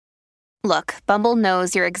Look, Bumble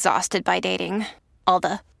knows you're exhausted by dating. All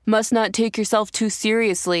the must not take yourself too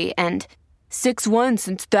seriously and 6'1"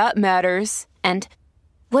 since that matters. And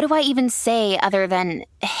what do I even say other than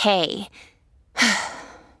hey?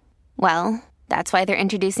 Well, that's why they're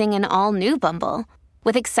introducing an all-new Bumble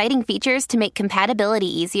with exciting features to make compatibility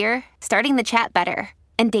easier, starting the chat better,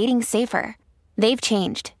 and dating safer. They've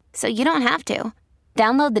changed, so you don't have to.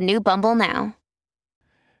 Download the new Bumble now.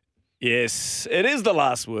 Yes, it is the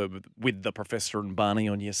last word with the Professor and Barney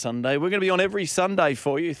on your Sunday. We're going to be on every Sunday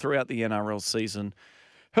for you throughout the NRL season,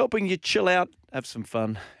 helping you chill out, have some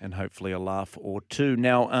fun, and hopefully a laugh or two.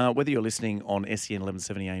 Now, whether you're listening on SEN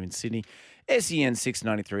 1170 AM in Sydney, SEN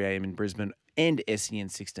 693 AM in Brisbane, and SEN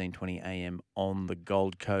 1620 AM on the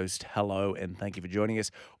Gold Coast, hello and thank you for joining us.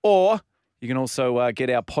 Or you can also get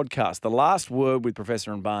our podcast, The Last Word with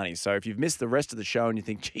Professor and Barney. So if you've missed the rest of the show and you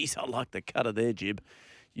think, geez, I like the cut of their jib,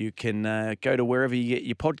 you can go to wherever you get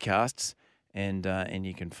your podcasts and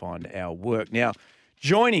you can find our work. Now,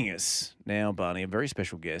 joining us now, Barney, a very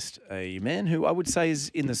special guest, a man who I would say is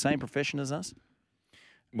in the same profession as us.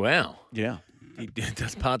 Wow. Yeah. He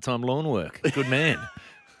does part-time lawn work. Good man.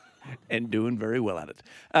 And doing very well at it.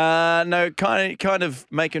 No, kind of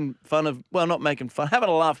making fun of, well, not making fun, having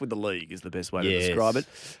a laugh with the league is the best way to describe it.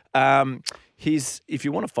 If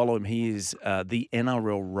you want to follow him, he is the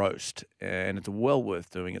NRL Roast, and it's well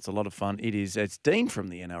worth doing. It's a lot of fun. It's Dean from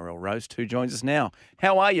the NRL Roast who joins us now.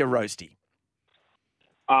 How are you, Roasty?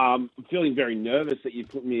 I'm feeling very nervous that you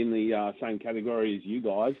put me in the same category as you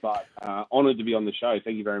guys, but honoured to be on the show.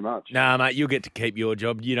 Thank you very much. Nah, mate, you'll get to keep your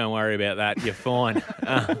job. You don't worry about that. You're fine.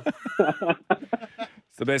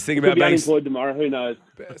 It's the best thing about being unemployed tomorrow. Who knows?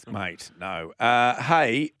 Best, mate, no.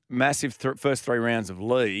 Hey, massive first 3 rounds of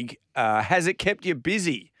league. Has it kept you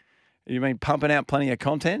busy? You been pumping out plenty of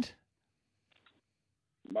content?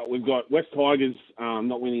 But we've got West Tigers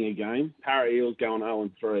not winning a game. Para Eels going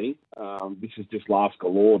 0-3. This is just laughs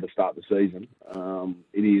galore to start the season.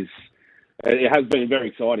 It has been very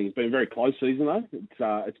exciting. It's been a very close season though.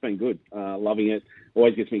 It's been good. Loving it.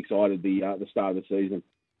 Always gets me excited the start of the season.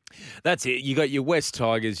 That's it. You got your West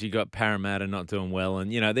Tigers, you got Parramatta not doing well,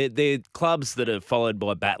 and they're clubs that are followed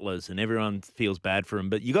by battlers, and everyone feels bad for them.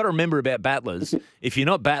 But you got to remember about battlers. If you're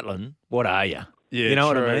not battling, what are you? Yeah, you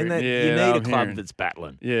know true. what I mean? You need a club that's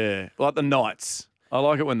battling. Yeah, like the Knights. I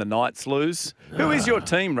like it when the Knights lose. Who is your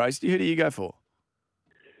team, Roasty? Who do you go for?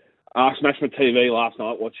 I smashed my TV last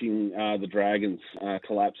night watching the Dragons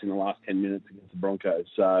collapse in the last 10 minutes against the Broncos.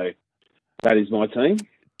 So that is my team.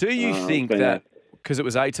 Do you think that, because it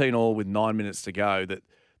was 18-all with 9 minutes to go, that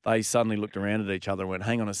they suddenly looked around at each other and went,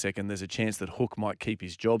 hang on a second, there's a chance that Hook might keep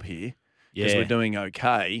his job here because we're doing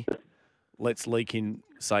okay. Let's leak in,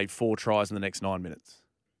 say, 4 tries in the next 9 minutes.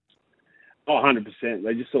 Oh, 100%.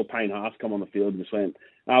 They just saw Payne Haas come on the field and just went,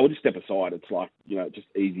 we'll just step aside. It's like, just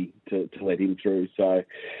easy to let him through. So,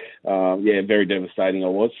 very devastating I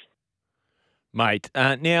was. Mate,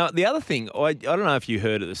 now, the other thing, I don't know if you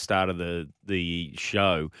heard at the start of the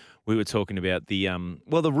show, we were talking about the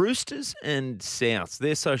Roosters and Souths,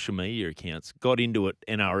 their social media accounts got into it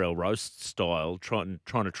NRL roast style, trying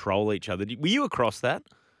to troll each other. Were you across that?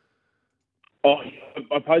 Oh,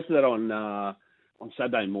 I posted that on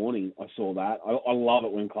Saturday morning. I saw that. I love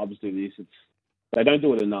it when clubs do this. They don't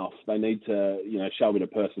do it enough. They need to, show a bit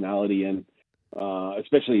of personality, and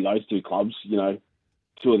especially those two clubs.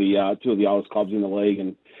 Two of the oldest clubs in the league,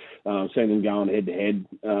 and seeing them going head to head,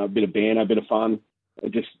 a bit of banter, a bit of fun.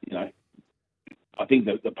 It just, I think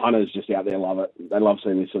the punters just out there love it. They love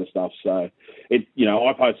seeing this sort of stuff. So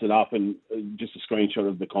I posted up and just a screenshot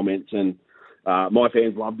of the comments, and my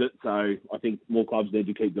fans loved it. So I think more clubs need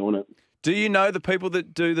to keep doing it. Do you know the people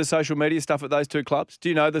that do the social media stuff at those two clubs? Do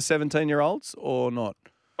you know the 17-year-olds or not?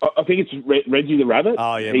 I think it's Reggie the Rabbit.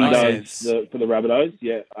 Oh, yeah, he makes does for the Rabbitohs.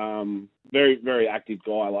 Yeah, very, very active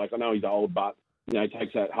guy. Like, I know he's old, but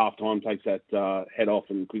takes that half time, takes that head off,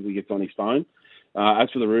 and quickly gets on his phone. As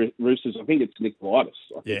for the Roosters, I think it's Nick Politis.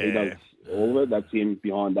 I think he does all of it. That's him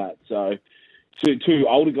behind that. So, two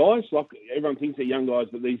older guys. Like, everyone thinks they're young guys,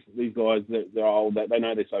 but these guys, they're old. They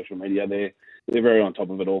know their social media. They're very on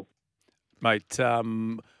top of it all. Mate,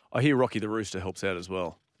 I hear Rocky the Rooster helps out as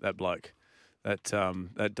well. That bloke, that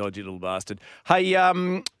dodgy little bastard. Hey,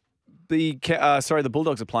 the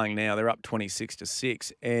Bulldogs are playing now. They're up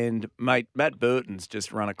 26-6, and mate, Matt Burton's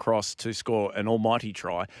just run across to score an almighty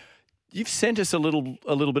try. You've sent us a little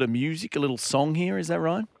bit of music, a little song here. Is that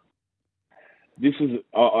right? This is,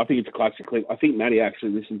 I think it's a classic clip. I think Matty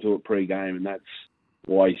actually listened to it pre-game, and that's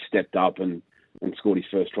why he stepped up and scored his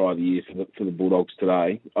first try of the year for the Bulldogs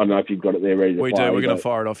today. I don't know if you've got it there ready to play. We do. We're going to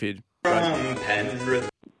fire it off here.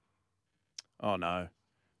 Oh, no.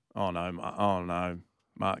 Oh no,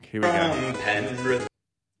 Mark. Here we go.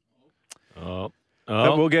 Oh.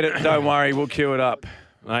 We'll get it. Don't worry. We'll cue it up.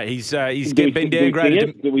 Mate, he's Do been we downgraded. sing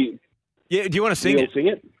it? Do we? Yeah, do you want to Do sing we it? all sing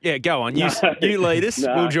it? Yeah, go on. No. You lead us.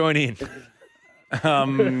 No. We'll join in.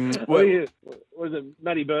 Was it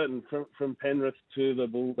Matty Burton from Penrith to the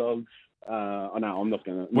Bulldogs? I know I'm not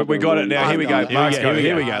going to. We got it now. Here we go. Mark's got it.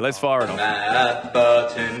 Here we go. Let's fire it off. Matt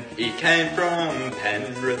Burton, he came from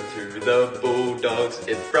Penrith to the Bulldogs.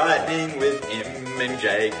 It's frightening with him and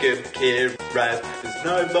Jacob Kiraz. There's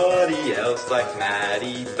nobody else like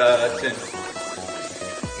Matty Burton.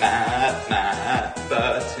 Matt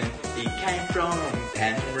Burton, he came from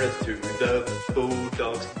Penrith to the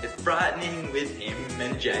Bulldogs. It's frightening with him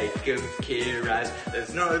and Jacob Kiraz.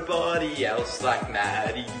 There's nobody else like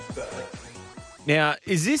Matty Burton. Now,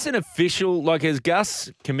 is this an official? Like, has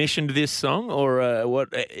Gus commissioned this song, or what?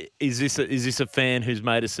 Is this a fan who's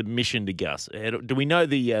made a submission to Gus? Do we know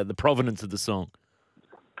the provenance of the song?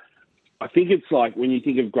 I think it's like when you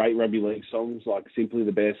think of great rugby league songs, like Simply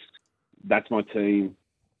the Best, That's My Team,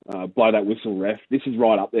 Blow That Whistle Ref. This is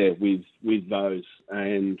right up there with those,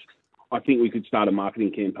 and I think we could start a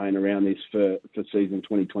marketing campaign around this for season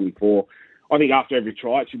 2024. I think after every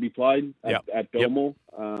try it should be played at Belmore.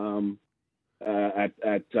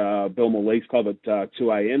 At Belmore Leagues Club at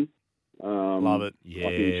 2 a.m. Love it. Yeah. I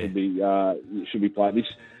think it should be played.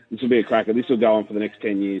 This will be a cracker. This will go on for the next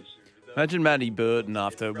 10 years. Imagine Matty Burton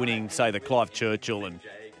after winning, say, the Clive Churchill and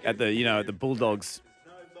at the Bulldogs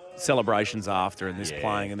celebrations after, and this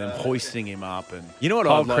playing, and then hoisting him up, and you know what,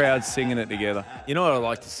 whole crowd singing it together. You know what I'd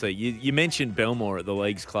like to see? You mentioned Belmore at the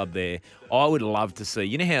Leagues Club there. I would love to see.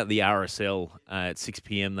 You know how at the RSL at 6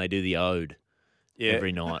 p.m. they do the Ode. Yeah.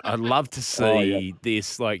 Every night. I'd love to see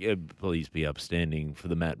this, like, please be upstanding for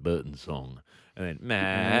the Matt Burton song. And then,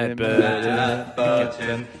 Matt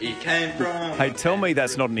Burton, he came from... Hey, tell me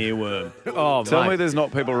that's not an earworm. Tell me there's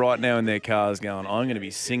not people right now in their cars going, I'm going to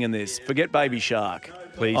be singing this. Forget Baby Shark.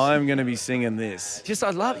 Please. I'm going to be singing this. Just,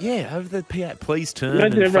 I'd love, over the PA, please turn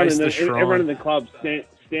Imagine and face the shrine. everyone in the club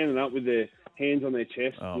standing up with their hands on their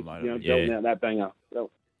chest, belting out that banger.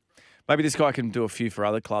 Maybe this guy can do a few for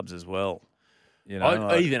other clubs as well. You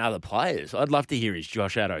know, even other players. I'd love to hear his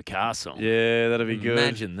Josh Addo car song. Yeah, that'd be good.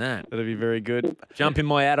 Imagine that. That'd be very good. Jump in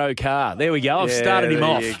my Addo car. There we go. I've started him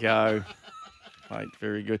off. There you go. Mate,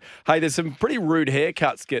 very good. Hey, there's some pretty rude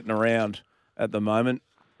haircuts getting around at the moment.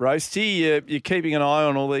 Roasty, you're keeping an eye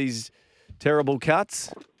on all these terrible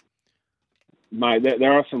cuts? Mate,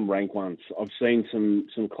 there are some rank ones. I've seen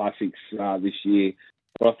some classics this year.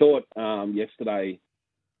 But I thought yesterday,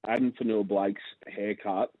 Adam Fanua-Blake's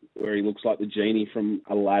haircut, where he looks like the genie from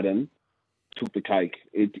Aladdin, took the cake.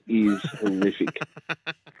 It is horrific.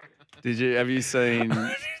 Have you seen?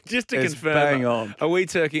 Just to confirm, bang on. Are we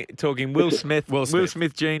talking Will Smith, Will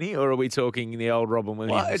Smith genie, or are we talking the old Robin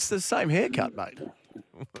Williams? Well, it's the same haircut, mate.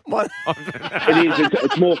 What? It is.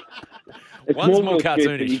 It's more. It's One's more more Smith,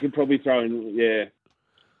 cartoonish. but you could probably throw in. Yeah.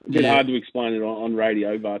 A bit hard to explain it on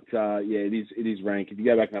radio, but it is rank. If you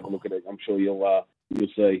go back and have a look at it, I'm sure you'll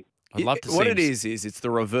see. I'd love to see what him. it is it's the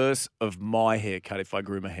reverse of my haircut if I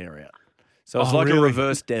grew my hair out. So it's Oh, like really? a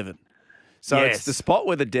reverse Devon. So Yes. it's the spot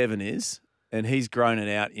where the Devon is, and he's grown it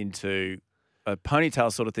out into a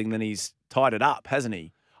ponytail sort of thing. Then he's tied it up, hasn't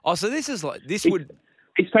he? Oh, so this is like this would.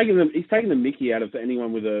 He's taken the Mickey out of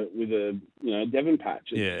anyone with a Devon patch.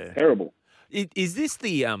 It's terrible. Is this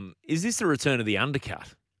the return of the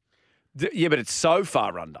undercut? Yeah, but it's so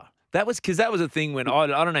far under. That was because that was a thing when I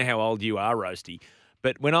don't know how old you are, Roasty,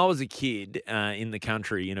 but when I was a kid in the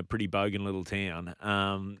country in a pretty bogan little town,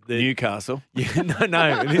 Newcastle. Yeah,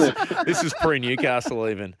 no, this was pre-Newcastle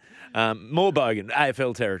even, more bogan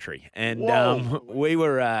AFL territory, and we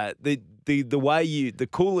were the way the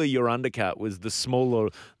cooler your undercut was, the smaller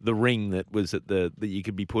the ring that was that you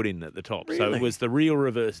could be put in at the top. Really? So it was the real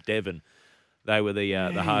reverse Devon. They were the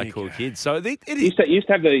hardcore kids. So it used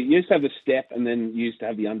to have the step, and then you used to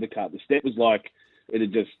have the undercut. The step was like it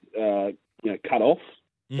had just cut off.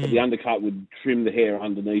 But the undercut would trim the hair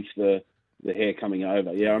underneath the hair coming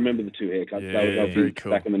over. Yeah, I remember the two haircuts. Yeah, they were very big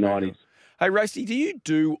cool. back in the 90s. Hey, Roasty, do you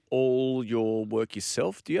do all your work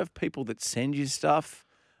yourself? Do you have people that send you stuff?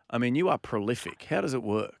 I mean, you are prolific. How does it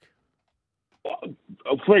work?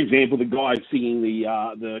 For example, the guy singing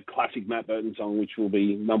the classic Matt Burton song, which will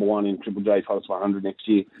be number one in Triple J's Hottest 100 next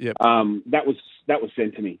year. Yep. That was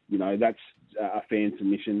sent to me. That's a fan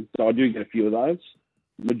submission. So I do get a few of those.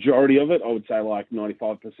 Majority of it, I would say, like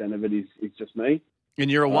 95% of it is just me.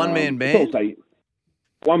 And you're a one-man band? It's also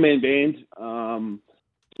one-man band.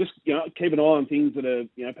 Just keep an eye on things that are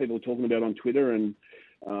people are talking about on Twitter, and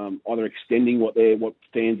either extending what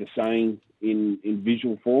fans are saying in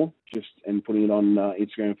visual form, and putting it on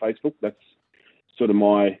Instagram and Facebook. That's sort of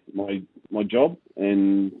my job,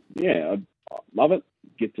 and yeah, I love it.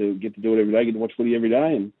 Get to do it every day. Get to watch footy every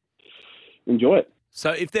day and enjoy it.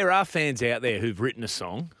 So if there are fans out there who've written a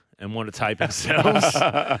song and want to tape themselves,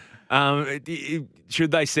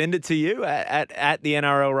 should they send it to you at the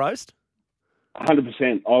NRL roast?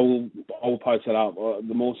 100%. I will post that up.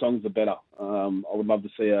 The more songs, the better. I would love to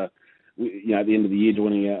see at the end of the year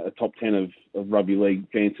joining a top 10 of rugby league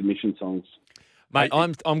fan submission songs. Mate,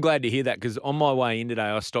 I'm glad to hear that, because on my way in today,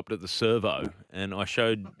 I stopped at the servo and I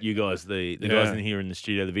showed you guys, the guys in here in the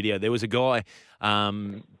studio, the video. There was a guy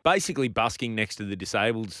basically busking next to the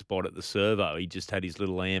disabled spot at the servo. He just had his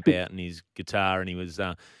little amp out and his guitar, and he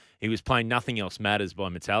was playing Nothing Else Matters by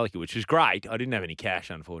Metallica, which was great. I didn't have any cash,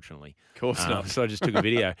 unfortunately. Of course not. So I just took a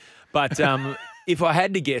video. But if I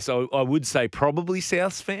had to guess, I would say probably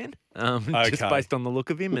Souths fan, just based on the look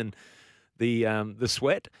of him and the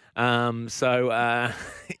sweat. So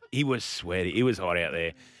he was sweaty. He was hot out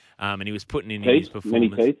there, and he was putting in his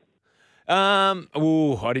performance. Many teeth?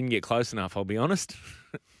 I didn't get close enough, I'll be honest,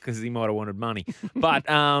 because he might have wanted money. But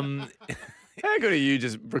how good are you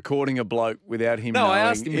just recording a bloke without him? No, knowing?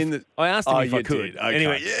 I asked him if I could. Did. Okay.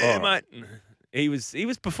 Anyway, yeah, right. mate. He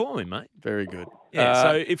was performing, mate. Very good. Yeah.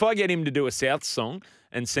 So if I get him to do a South song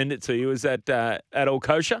and send it to you, is that at all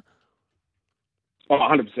kosher? Oh,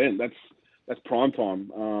 100%. That's prime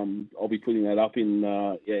time. I'll be putting that up in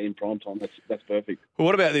prime time. That's perfect. Well,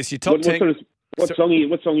 what about this? Your top 10. What song are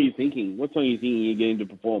you thinking? What song are you thinking you're getting to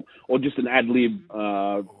perform, or just an ad lib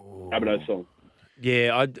Rabbitoh song?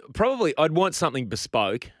 Yeah, I'd want something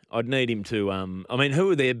bespoke. I'd need him to.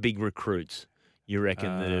 Who are their big recruits? You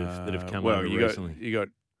reckon that have come over recently? You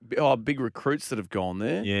got big recruits that have gone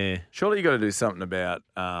there. Yeah, surely you got to do something about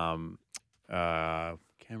Cameron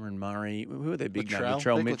Murray. Who are their big names?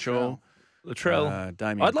 Latrell Mitchell. Latrell.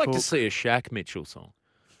 Damien I'd like Cook. to see a Shaq Mitchell song.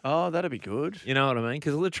 Oh, that'd be good. You know what I mean?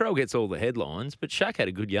 Because Latrell gets all the headlines, but Shaq had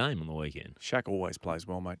a good game on the weekend. Shaq always plays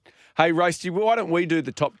well, mate. Hey, Roasty, why don't we do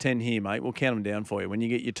the top 10 here, mate? We'll count them down for you. When you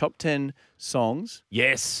get your top 10 songs,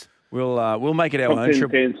 yes, we'll make it our top own.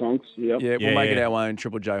 10 songs. Yep. Yeah, we'll make it our own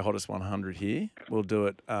Triple J Hottest 100 here. We'll do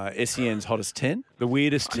it SEN's Hottest 10. The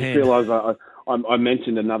weirdest 10. I realise I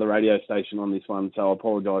mentioned another radio station on this one, so I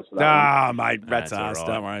apologise for that. Mate, that's us. all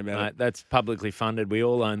right. Don't worry about it. That's publicly funded. We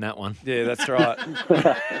all own that one. Yeah, that's right.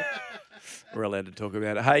 We're allowed to talk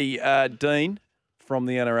about it. Hey, Dean from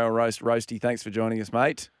the NRL Roasty, thanks for joining us,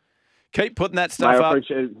 mate. Keep putting that stuff up.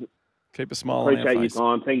 Keep a smile on our face. Appreciate your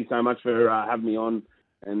time. Thank you so much for having me on,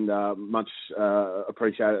 and much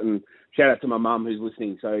appreciate it. And shout out to my mum who's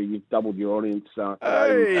listening. So you've doubled your audience.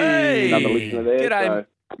 Hey, another listener there. G'day,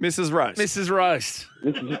 Mrs. Roast. Mrs. Roast.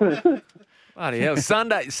 Bloody hell,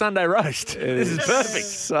 Sunday roast. This is perfect.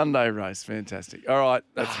 Sunday roast, fantastic. All right,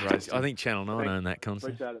 that's roast. I think Channel 9 own that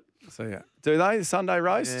concept. Appreciate it. So yeah, do they the Sunday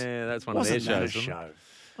roast? Yeah, that's one of their shows.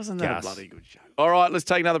 Wasn't that a bloody good show? All right, let's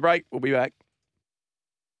take another break. We'll be back.